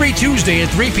every Tuesday at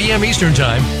 3 p.m. Eastern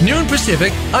Time, noon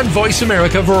Pacific, on Voice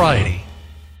America Variety.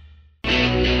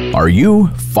 Are you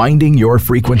finding your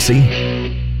frequency?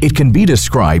 It can be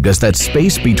described as that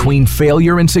space between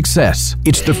failure and success.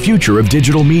 It's the future of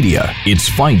digital media. It's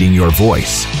finding your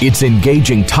voice. It's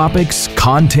engaging topics,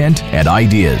 content, and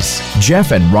ideas.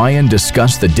 Jeff and Ryan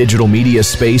discuss the digital media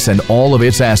space and all of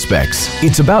its aspects.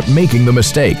 It's about making the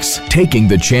mistakes, taking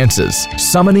the chances,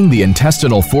 summoning the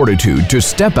intestinal fortitude to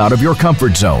step out of your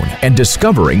comfort zone, and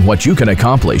discovering what you can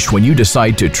accomplish when you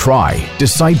decide to try,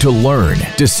 decide to learn,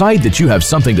 decide that you have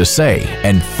something to say,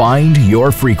 and find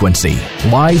your frequency.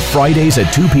 Live Fridays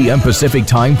at 2 p.m. Pacific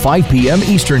Time, 5 p.m.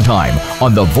 Eastern Time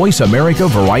on the Voice America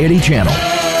Variety Channel.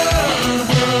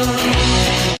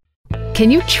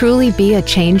 Can you truly be a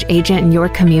change agent in your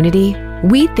community?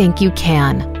 We think you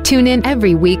can. Tune in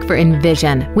every week for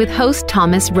Envision with host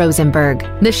Thomas Rosenberg.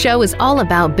 The show is all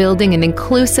about building an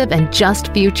inclusive and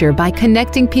just future by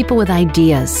connecting people with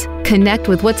ideas. Connect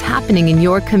with what's happening in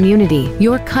your community,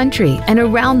 your country, and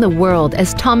around the world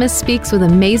as Thomas speaks with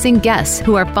amazing guests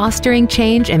who are fostering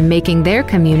change and making their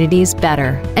communities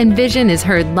better. Envision is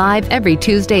heard live every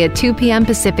Tuesday at 2 p.m.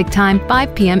 Pacific Time,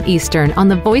 5 p.m. Eastern on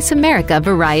the Voice America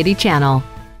Variety Channel.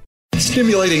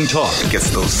 Stimulating talk. It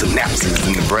gets those synapses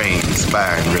in the brain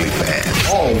firing really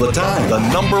fast. All the time. The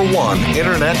 #1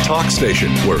 Internet talk station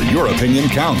where your opinion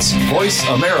counts.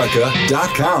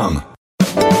 VoiceAmerica.com.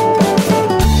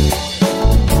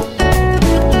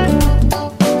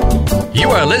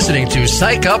 You are listening to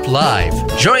Psych Up Live.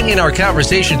 Join in our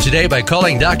conversation today by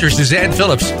calling Dr. Suzanne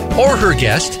Phillips or her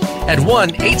guest at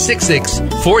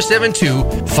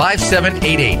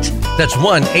 1-866-472-5788. That's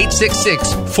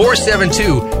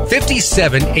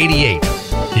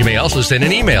 1-866-472-5788. You may also send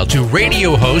an email to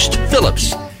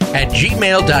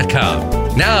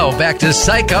radiohostphillips@gmail.com. Now back to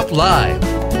Psych Up Live.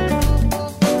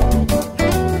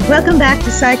 Welcome back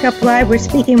to Psych Up Live. We're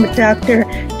speaking with Dr.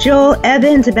 Joel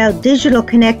Evans about digital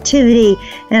connectivity.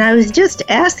 And I was just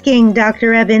asking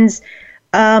Dr. Evans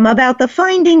about the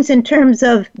findings in terms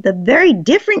of the very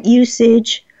different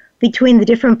usage between the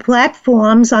different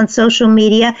platforms on social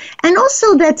media, and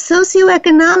also that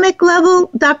socioeconomic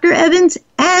level, Dr. Evans,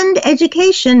 and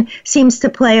education seems to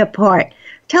play a part.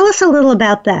 Tell us a little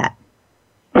about that.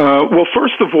 Well,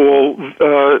 first of all,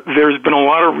 there's been a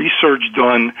lot of research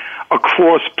done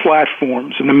across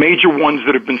platforms, and the major ones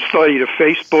that have been studied are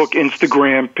Facebook,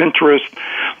 Instagram, Pinterest,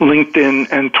 LinkedIn,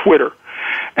 and Twitter.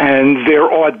 And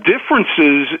there are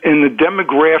differences in the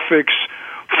demographics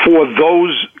for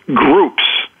those groups,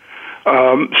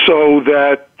 so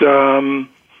that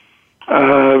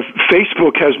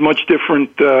Facebook has much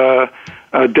different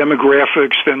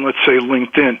demographics than, let's say,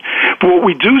 LinkedIn. But what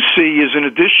we do see is, in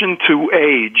addition to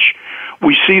age,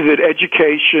 we see that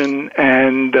education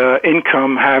and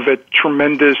income have a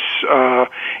tremendous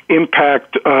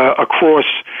impact across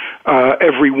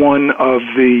every one of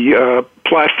the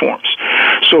platforms.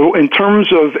 So in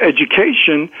terms of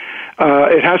education,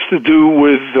 it has to do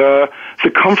with the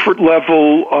comfort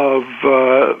level of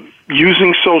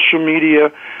using social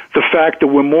media, the fact that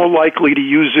we're more likely to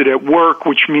use it at work,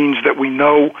 which means that we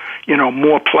know,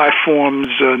 more platforms,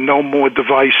 know more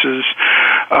devices,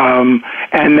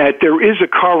 and that there is a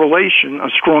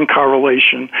strong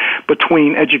correlation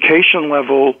between education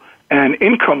level and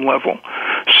income level.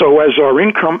 So as our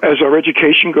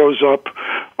education goes up,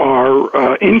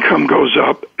 our income goes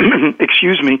up,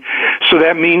 excuse me, so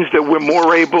that means that we're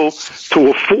more able to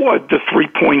afford the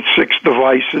 3.6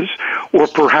 devices, or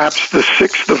perhaps the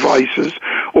 6 devices,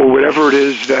 or whatever it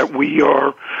is that we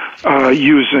are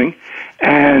using,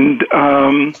 and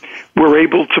we're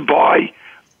able to buy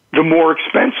the more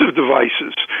expensive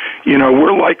devices.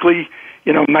 We're likely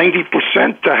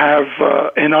 90% to have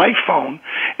an iPhone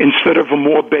instead of a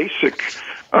more basic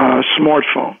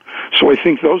smartphone. So I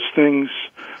think those things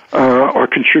are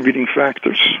contributing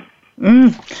factors.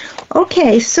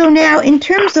 Okay, so now in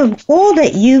terms of all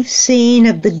that you've seen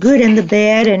of the good and the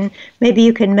bad, and maybe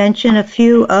you can mention a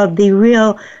few of the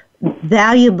real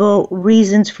valuable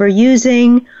reasons for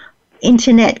using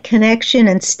internet connection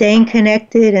and staying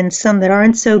connected, and some that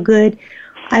aren't so good,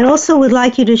 I also would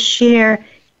like you to share,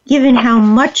 given how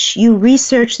much you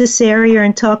research this area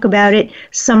and talk about it,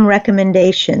 some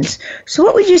recommendations. So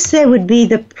what would you say would be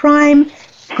the prime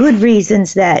good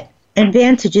reasons,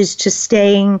 advantages to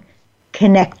staying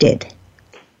connected?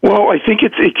 Well, I think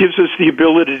it gives us the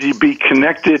ability to be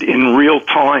connected in real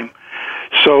time.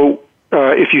 So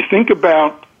if you think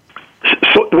about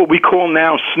what we call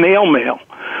now snail mail,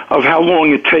 of how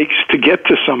long it takes to get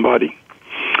to somebody,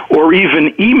 or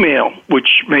even email,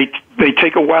 which may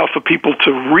take a while for people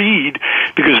to read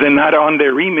because they're not on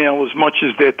their email as much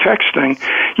as they're texting.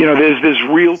 There's this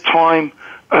real-time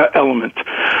element.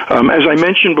 As I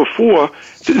mentioned before,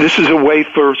 this is a way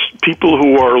for people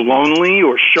who are lonely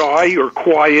or shy or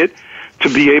quiet to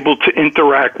be able to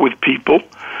interact with people,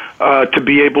 to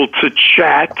be able to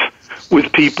chat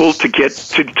with people,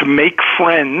 to make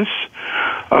friends.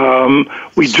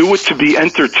 We do it to be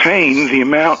entertained.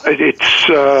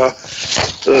 The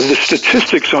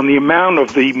statistics on the amount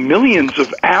of the millions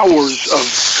of hours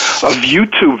of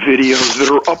YouTube videos that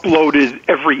are uploaded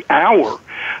every hour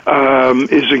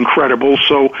is incredible.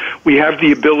 So we have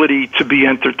the ability to be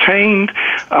entertained.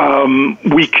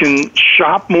 We can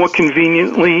shop more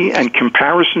conveniently and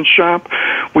comparison shop.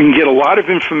 We can get a lot of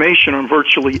information on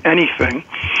virtually anything.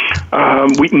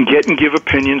 We can get and give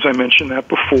opinions. I mentioned that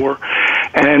before.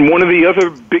 And one of the other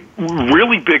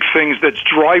really big things that's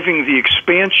driving the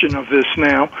expansion of this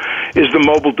now is the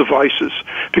mobile devices,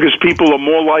 because people are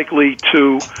more likely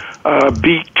to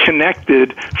be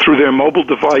connected through their mobile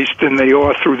device than they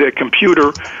are through their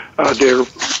computer, either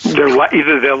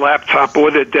their laptop or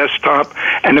their desktop,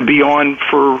 and to be on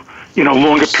for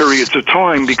longer periods of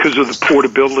time because of the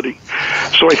portability.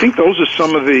 So I think those are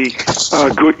some of the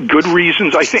good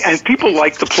reasons. I think, and people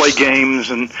like to play games,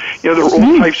 and there are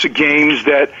all types of games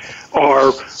that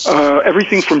are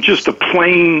everything from just a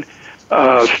plain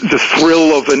the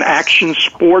thrill of an action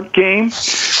sport game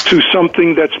to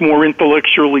something that's more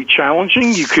intellectually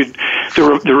challenging.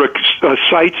 There are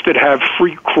sites that have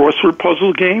free crossword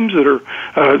puzzle games that are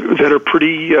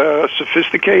pretty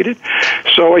sophisticated.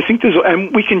 So I think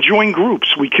and we can join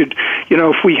groups. We could,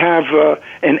 if we have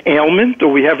an ailment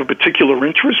or we have a particular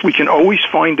interest, we can always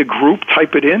find a group,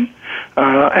 type it in,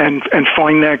 and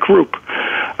find that group.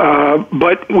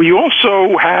 But we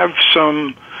also have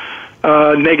some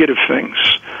negative things.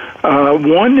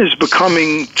 One is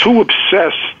becoming too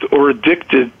obsessed or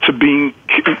addicted to being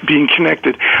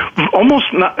connected.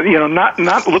 Almost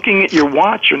not looking at your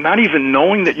watch, or not even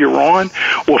knowing that you're on,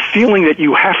 or feeling that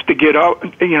you have to get up.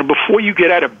 Before you get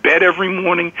out of bed every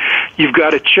morning, you've got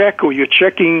to check, or you're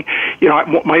checking.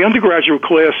 My undergraduate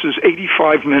class is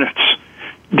 85 minutes.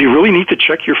 Do you really need to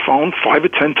check your phone 5 or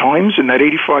 10 times in that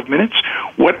 85 minutes?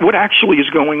 What actually is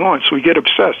going on? So we get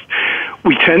obsessed.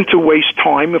 We tend to waste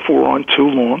time if we're on too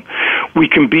long. we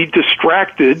can be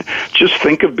distracted. Just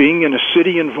think of being in a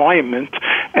city environment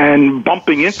and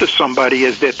bumping into somebody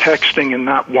as they're texting and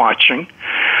not watching.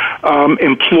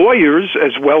 Employers,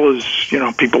 as well as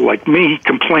people like me,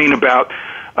 complain about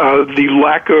the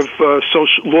lack of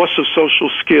loss of social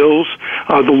skills,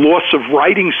 the loss of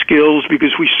writing skills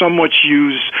because we so much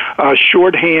use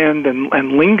shorthand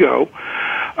and lingo.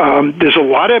 There's a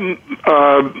lot of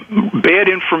bad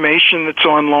information that's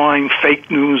online,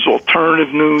 fake news,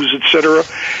 alternative news, etc.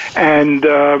 And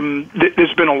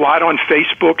there's been a lot on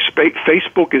Facebook.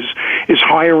 Facebook is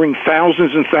hiring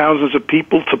thousands and thousands of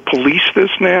people to police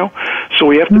this now, so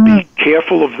we have to be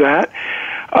careful of that.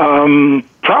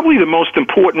 Probably the most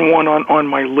important one on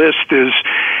my list is,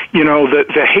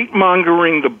 the hate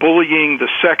mongering, the bullying, the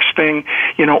sexting,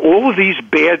 all of these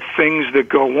bad things that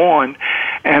go on.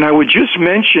 And I would just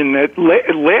mention that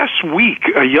last week,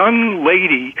 a young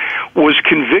lady was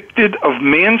convicted of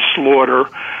manslaughter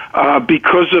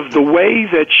because of the way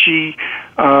that she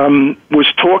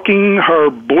was talking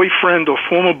her boyfriend or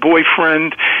former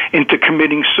boyfriend into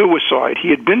committing suicide. He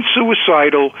had been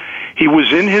suicidal. He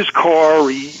was in his car.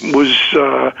 He was,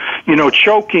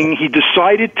 choking. He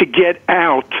decided to get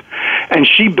out, and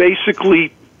she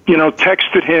basically,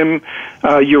 texted him,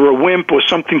 you're a wimp or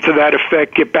something to that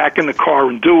effect, get back in the car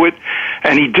and do it.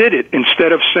 And he did it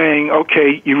instead of saying,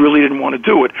 okay, you really didn't want to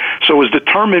do it. So it was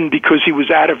determined because he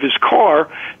was out of his car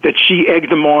that she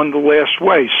egged him on the last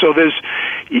way. So there's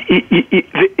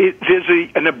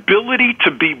an ability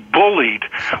to be bullied,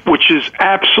 which is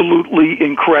absolutely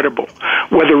incredible.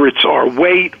 Whether it's our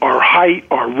weight, our height,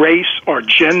 our race, our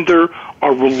gender,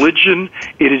 our religion,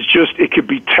 it could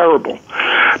be terrible.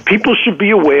 People should be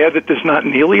aware that there's not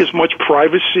nearly as much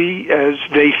privacy as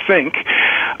they think.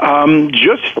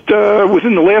 Just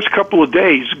within the last couple of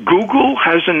days, Google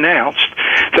has announced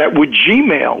that with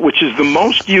Gmail, which is the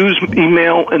most used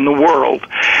email in the world,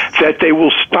 that they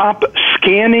will stop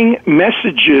scanning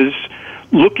messages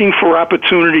looking for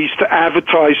opportunities to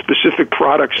advertise specific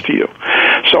products to you.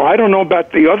 So I don't know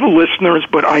about the other listeners,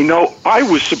 but I know I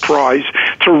was surprised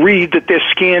to read that they're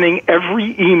scanning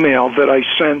every email that I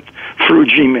sent through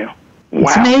Gmail. Wow.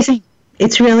 It's amazing.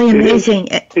 It's really amazing.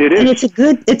 It is. And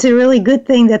it's a really good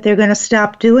thing that they're going to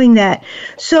stop doing that.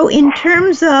 So in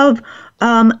terms of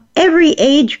every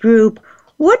age group,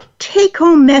 what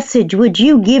take-home message would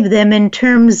you give them in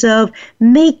terms of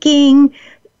making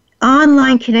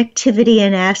online connectivity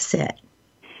an asset?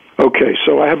 Okay,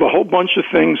 so I have a whole bunch of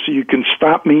things, so you can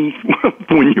stop me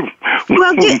when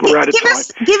we're out of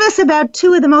time. Give us about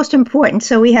two of the most important,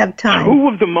 so we have time. Two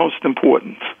of the most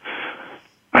important.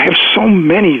 I have so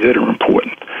many that are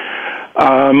important.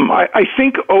 I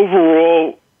think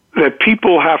overall that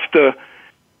people have to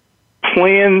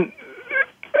plan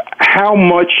how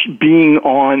much being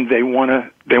on they want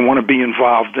to be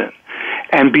involved in,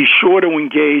 and be sure to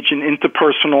engage in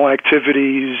interpersonal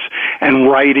activities and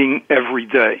writing every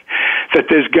day. That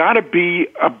there's got to be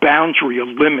a boundary, a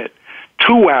limit.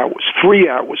 2 hours, 3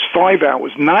 hours, 5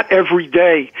 hours, not every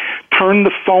day. Turn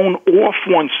the phone off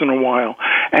once in a while,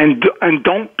 and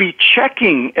don't be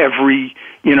checking every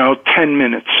 10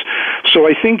 minutes. So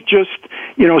I think just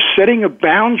setting a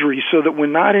boundary so that we're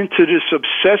not into this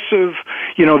obsessive,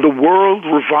 the world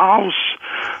revolves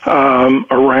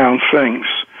around things.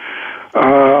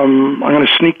 I'm going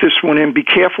to sneak this one in. Be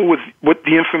careful with what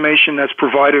the information that's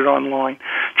provided online.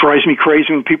 Drives me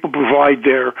crazy when people provide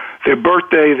their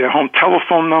birthday, their home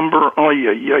telephone number. Oh,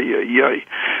 yeah.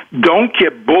 Don't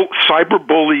get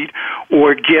cyberbullied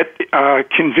or get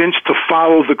convinced to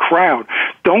follow the crowd.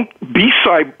 Don't be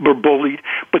cyberbullied,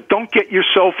 but don't get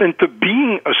yourself into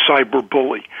being a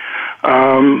cyberbully.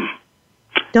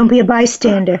 Don't be a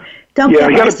bystander. I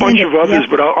got a bunch of others,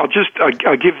 but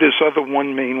I'll give this other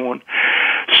one main one.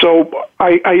 So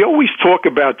I always talk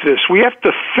about this. We have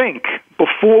to think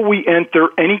before we enter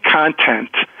any content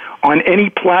on any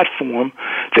platform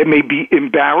that may be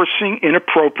embarrassing,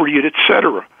 inappropriate,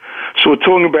 etc. So we're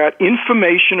talking about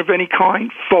information of any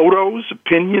kind, photos,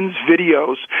 opinions,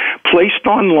 videos placed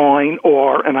online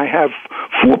or, and I have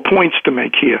 4 points to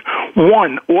make here.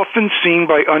 1, often seen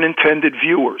by unintended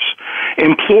viewers.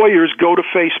 Employers go to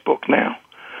Facebook now.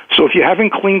 So if you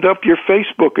haven't cleaned up your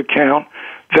Facebook account,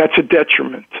 that's a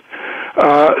detriment.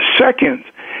 Second,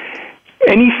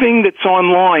 anything that's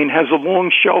online has a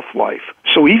long shelf life.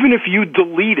 So even if you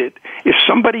delete it, if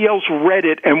somebody else read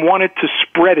it and wanted to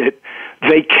spread it,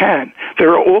 they can.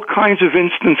 There are all kinds of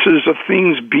instances of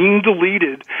things being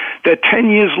deleted that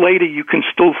 10 years later you can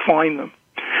still find them.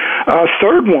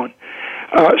 Third one,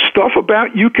 stuff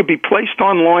about you could be placed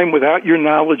online without your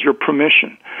knowledge or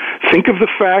permission. think of the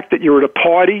fact that you're at a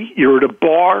party, you're at a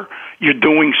bar, you're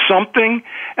doing something,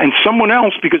 and someone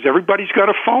else, because everybody's got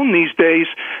a phone these days,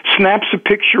 snaps a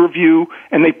picture of you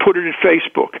and they put it at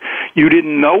Facebook. You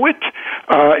didn't know it.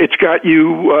 It's got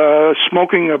you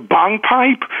smoking a bong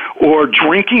pipe or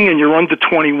drinking and you're under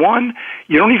 21.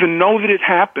 You don't even know that it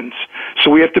happens.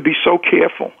 So we have to be so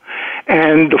careful.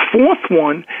 And the fourth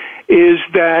one is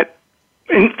that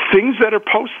things that are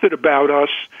posted about us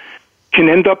can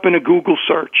end up in a Google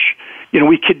search.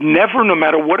 We could never, no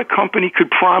matter what a company could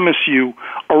promise you,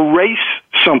 erase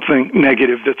something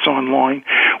negative that's online.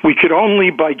 We could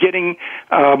only, by getting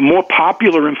more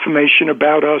popular information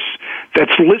about us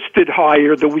that's listed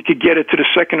higher, that we could get it to the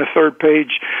second or third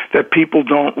page that people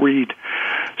don't read.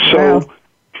 So,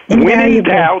 when in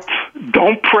doubt,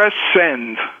 don't press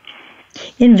send.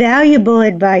 Invaluable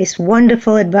advice,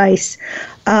 wonderful advice.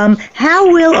 How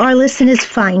will our listeners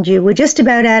find you? We're just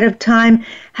about out of time.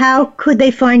 How could they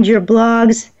find your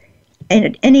blogs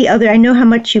and any other? I know how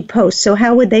much you post, so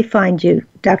how would they find you,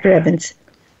 Dr. Evans?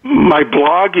 My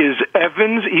blog is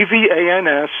Evans,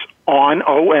 EVANS, on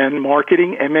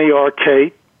marketing,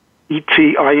 MARKETING,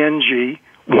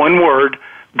 one word,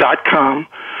 .com.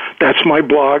 That's my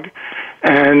blog.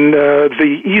 And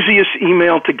the easiest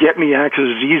email to get me at,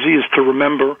 because it's easiest to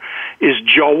remember, is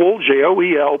Joel,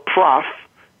 Joel, Prof,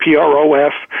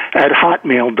 PROF, at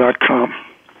hotmail.com.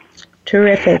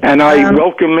 Terrific. And I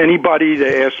welcome anybody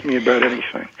to ask me about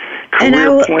anything.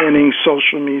 Career planning,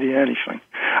 social media, anything.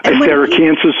 If they're a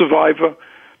cancer survivor,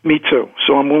 me too.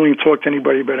 So I'm willing to talk to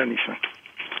anybody about anything.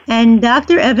 And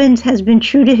Dr. Evans has been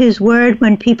true to his word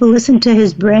when people listened to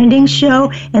his branding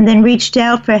show and then reached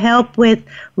out for help with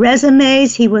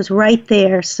resumes. He was right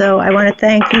there. So I want to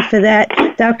thank you for that,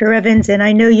 Dr. Evans. And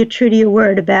I know you're true to your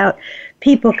word about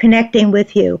people connecting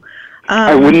with you.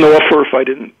 I wouldn't offer if I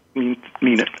didn't mean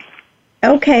it.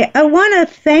 Okay. I want to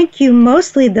thank you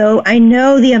mostly, though. I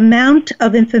know the amount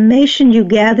of information you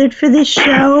gathered for this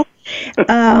show.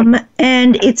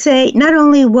 And it's not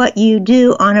only what you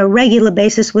do on a regular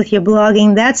basis with your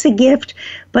blogging, that's a gift,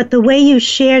 but the way you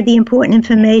shared the important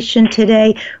information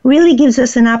today really gives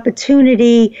us an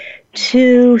opportunity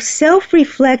to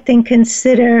self-reflect and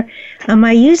consider, am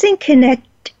I using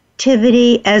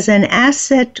connectivity as an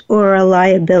asset or a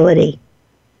liability?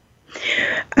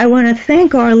 I want to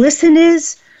thank our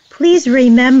listeners. Please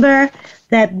remember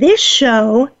that this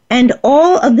show and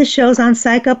all of the shows on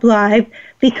Psych Up Live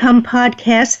become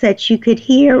podcasts that you could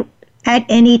hear at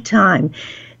any time.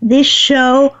 This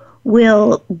show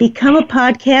will become a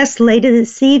podcast later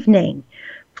this evening.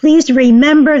 Please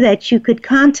remember that you could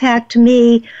contact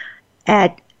me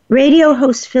at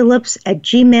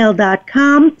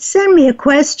radiohostphillips@gmail.com. Send me a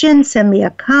question, send me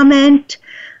a comment.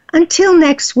 Until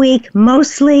next week,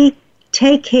 mostly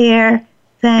take care,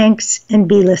 thanks, and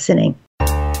be listening.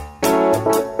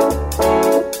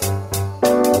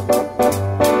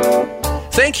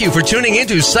 Thank you for tuning in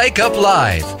to Psych Up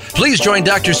Live. Please join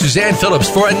Dr. Suzanne Phillips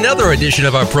for another edition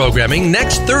of our programming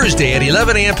next Thursday at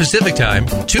 11 a.m. Pacific Time,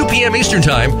 2 p.m. Eastern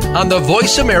Time on the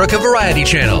Voice America Variety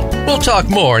Channel. We'll talk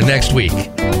more next week.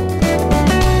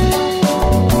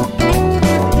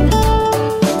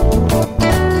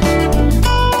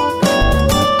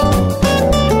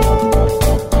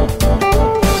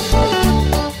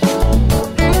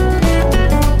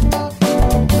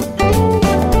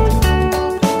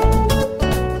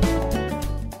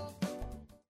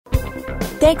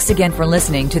 Thanks again for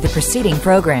listening to the preceding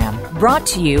program, brought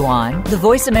to you on the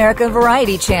Voice America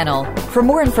Variety Channel. For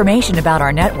more information about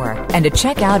our network and to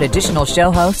check out additional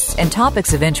show hosts and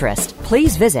topics of interest,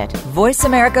 please visit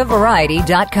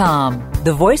voiceamericavariety.com.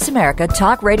 The Voice America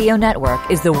Talk Radio Network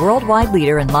is the worldwide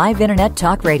leader in live Internet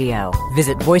talk radio.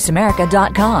 Visit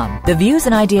voiceamerica.com. The views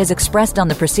and ideas expressed on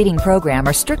the preceding program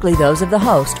are strictly those of the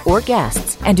host or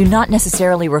guests and do not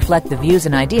necessarily reflect the views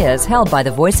and ideas held by the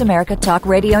Voice America Talk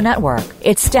Radio Network,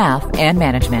 its staff, and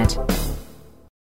management.